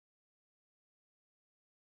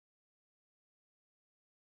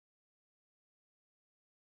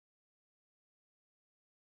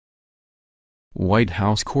White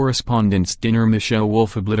House Correspondents Dinner. Michelle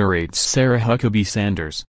Wolf obliterates Sarah Huckabee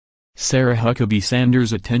Sanders. Sarah Huckabee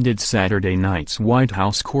Sanders attended Saturday night's White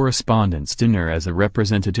House Correspondents' Dinner as a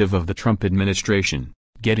representative of the Trump administration,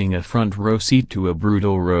 getting a front row seat to a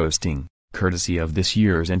brutal roasting, courtesy of this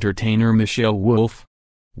year's entertainer Michelle Wolf.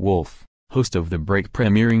 Wolf, host of The Break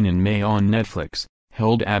premiering in May on Netflix,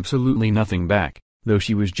 held absolutely nothing back, though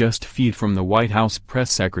she was just feet from the White House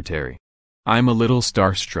press secretary. "I'm a little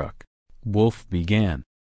starstruck," Wolf began.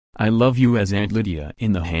 "I love you as Aunt Lydia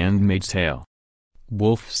in The Handmaid's Tale."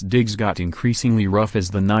 Wolf's digs got increasingly rough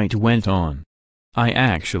as the night went on. "I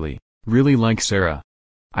actually really like Sarah.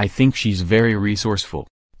 I think she's very resourceful,"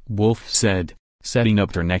 Wolf said, setting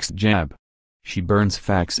up her next jab. "She burns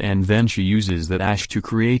facts and then she uses that ash to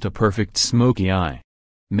create a perfect smoky eye.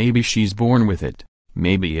 Maybe she's born with it,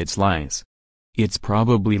 maybe it's lies. It's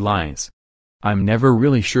probably lies. I'm never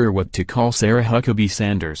really sure what to call Sarah Huckabee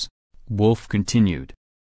Sanders," Wolf continued.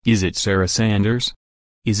 "Is it Sarah Sanders?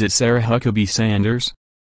 Is it Sarah Huckabee Sanders?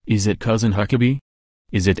 Is it Cousin Huckabee?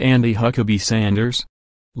 Is it Andy Huckabee Sanders?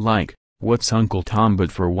 Like, what's Uncle Tom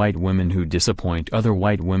but for white women who disappoint other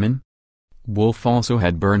white women?" Wolf also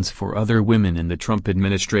had burns for other women in the Trump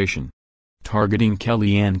administration. Targeting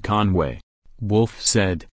Kellyanne Conway, Wolf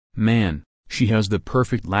said, "Man, she has the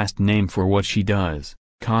perfect last name for what she does,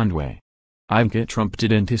 Conway. I get Trump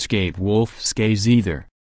didn't escape Wolf's gaze either.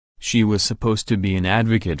 She was supposed to be an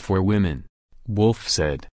advocate for women," Wolf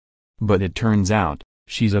said. "But it turns out,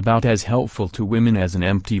 she's about as helpful to women as an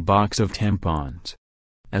empty box of tampons."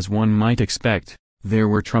 As one might expect, there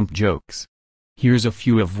were Trump jokes. Here's a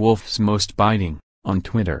few of Wolf's most biting. On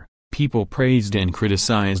Twitter, people praised and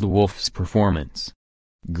criticized Wolf's performance.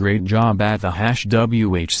 "Great job at the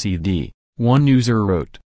 #WHCD, one user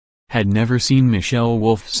wrote. "Had never seen Michelle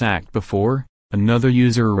Wolf's act before," another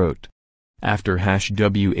user wrote. "After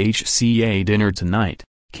 #WHCA dinner tonight,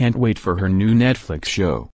 can't wait for her new Netflix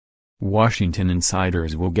show. Washington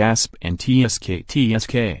insiders will gasp and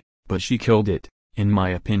tsk, but she killed it, in my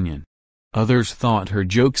opinion." Others thought her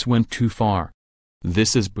jokes went too far.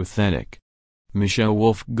 "This is pathetic. Michelle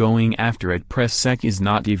Wolf going after at press sec is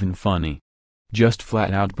not even funny. Just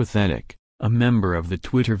flat out pathetic," a member of the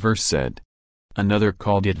Twitterverse said. Another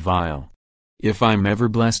called it vile. "If I'm ever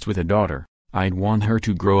blessed with a daughter, I'd want her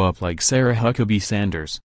to grow up like Sarah Huckabee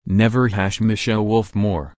Sanders." Never Michelle Wolf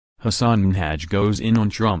more. Hassan Minhaj goes in on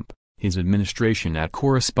Trump, his administration at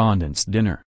Correspondents' Dinner.